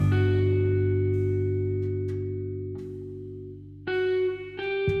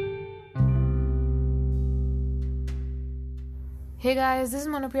Hey guys, this is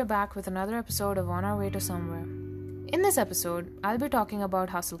Manupya back with another episode of On Our Way to Somewhere. In this episode, I'll be talking about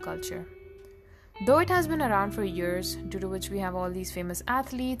hustle culture. Though it has been around for years, due to which we have all these famous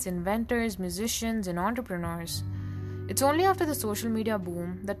athletes, inventors, musicians, and entrepreneurs, it's only after the social media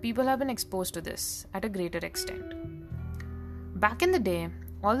boom that people have been exposed to this at a greater extent. Back in the day,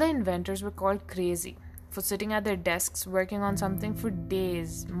 all the inventors were called crazy for sitting at their desks working on something for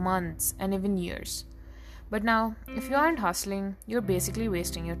days, months, and even years. But now, if you aren't hustling, you're basically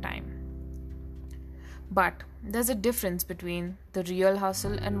wasting your time. But there's a difference between the real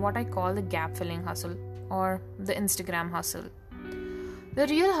hustle and what I call the gap filling hustle or the Instagram hustle. The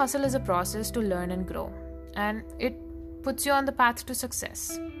real hustle is a process to learn and grow, and it puts you on the path to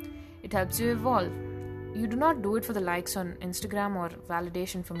success. It helps you evolve. You do not do it for the likes on Instagram or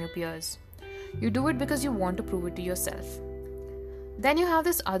validation from your peers. You do it because you want to prove it to yourself. Then you have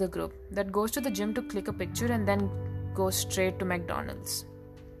this other group that goes to the gym to click a picture and then goes straight to McDonald's.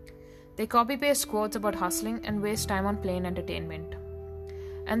 They copy-paste quotes about hustling and waste time on plain entertainment.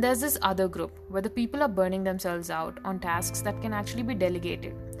 And there's this other group where the people are burning themselves out on tasks that can actually be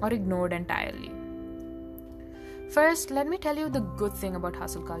delegated or ignored entirely. First, let me tell you the good thing about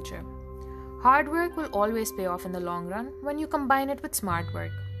hustle culture. Hard work will always pay off in the long run when you combine it with smart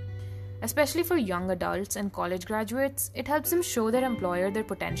work. Especially for young adults and college graduates, it helps them show their employer their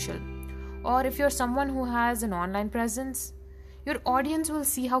potential. Or if you're someone who has an online presence, your audience will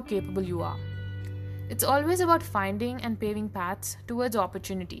see how capable you are. It's always about finding and paving paths towards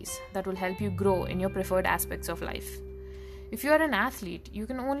opportunities that will help you grow in your preferred aspects of life. If you are an athlete, you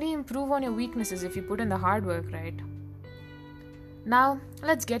can only improve on your weaknesses if you put in the hard work, right? Now,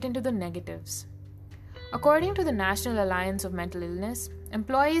 let's get into the negatives. According to the National Alliance of Mental Illness,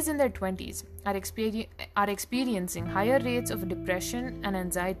 employees in their 20s are experiencing higher rates of depression and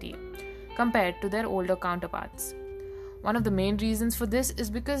anxiety compared to their older counterparts. One of the main reasons for this is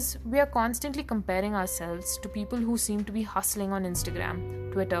because we are constantly comparing ourselves to people who seem to be hustling on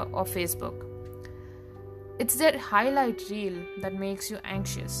Instagram, Twitter, or Facebook. It's their highlight reel that makes you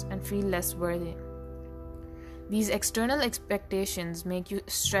anxious and feel less worthy. These external expectations make you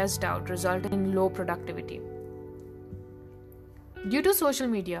stressed out, resulting in low productivity. Due to social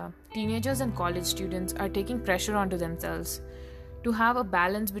media, teenagers and college students are taking pressure onto themselves to have a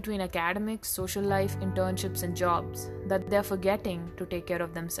balance between academics, social life, internships, and jobs that they're forgetting to take care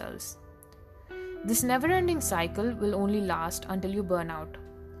of themselves. This never-ending cycle will only last until you burn out.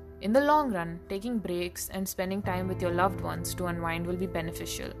 In the long run, taking breaks and spending time with your loved ones to unwind will be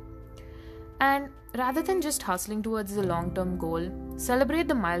beneficial. And rather than just hustling towards the long-term goal, celebrate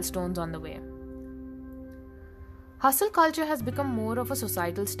the milestones on the way. Hustle culture has become more of a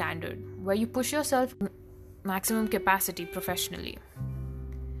societal standard where you push yourself to maximum capacity professionally.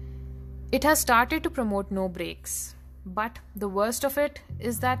 It has started to promote no breaks, but the worst of it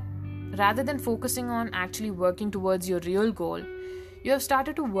is that rather than focusing on actually working towards your real goal, you have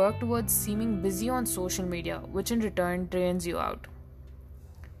started to work towards seeming busy on social media, which in return drains you out.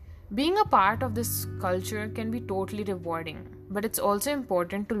 Being a part of this culture can be totally rewarding, but it's also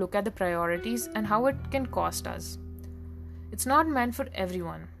important to look at the priorities and how it can cost us. It's not meant for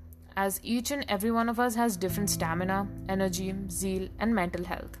everyone, as each and every one of us has different stamina, energy, zeal, and mental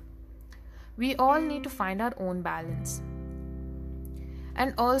health. We all need to find our own balance.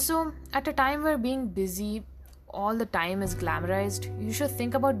 And also, at a time where being busy all the time is glamorized, you should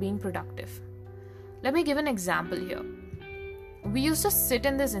think about being productive. Let me give an example here. We used to sit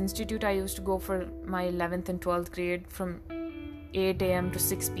in this institute I used to go for my 11th and 12th grade from 8 a.m. to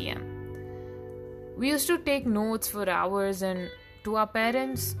 6 p.m. We used to take notes for hours, and to our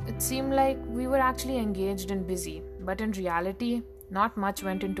parents, it seemed like we were actually engaged and busy. But in reality, not much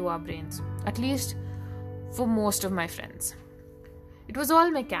went into our brains, at least for most of my friends. It was all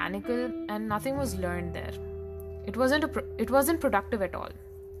mechanical and nothing was learned there. It wasn't productive at all.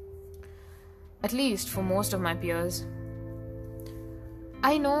 At least for most of my peers.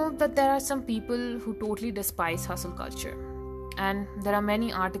 I know that there are some people who totally despise hustle culture, and there are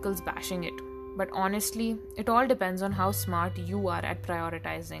many articles bashing it, but honestly, it all depends on how smart you are at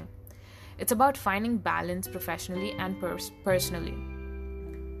prioritizing. It's about finding balance professionally and personally.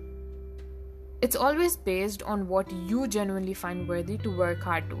 It's always based on what you genuinely find worthy to work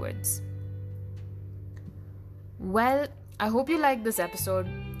hard towards. Well, I hope you liked this episode.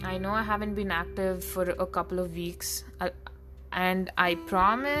 I know I haven't been active for a couple of weeks. And I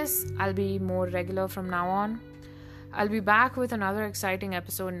promise I'll be more regular from now on. I'll be back with another exciting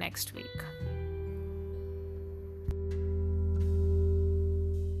episode next week.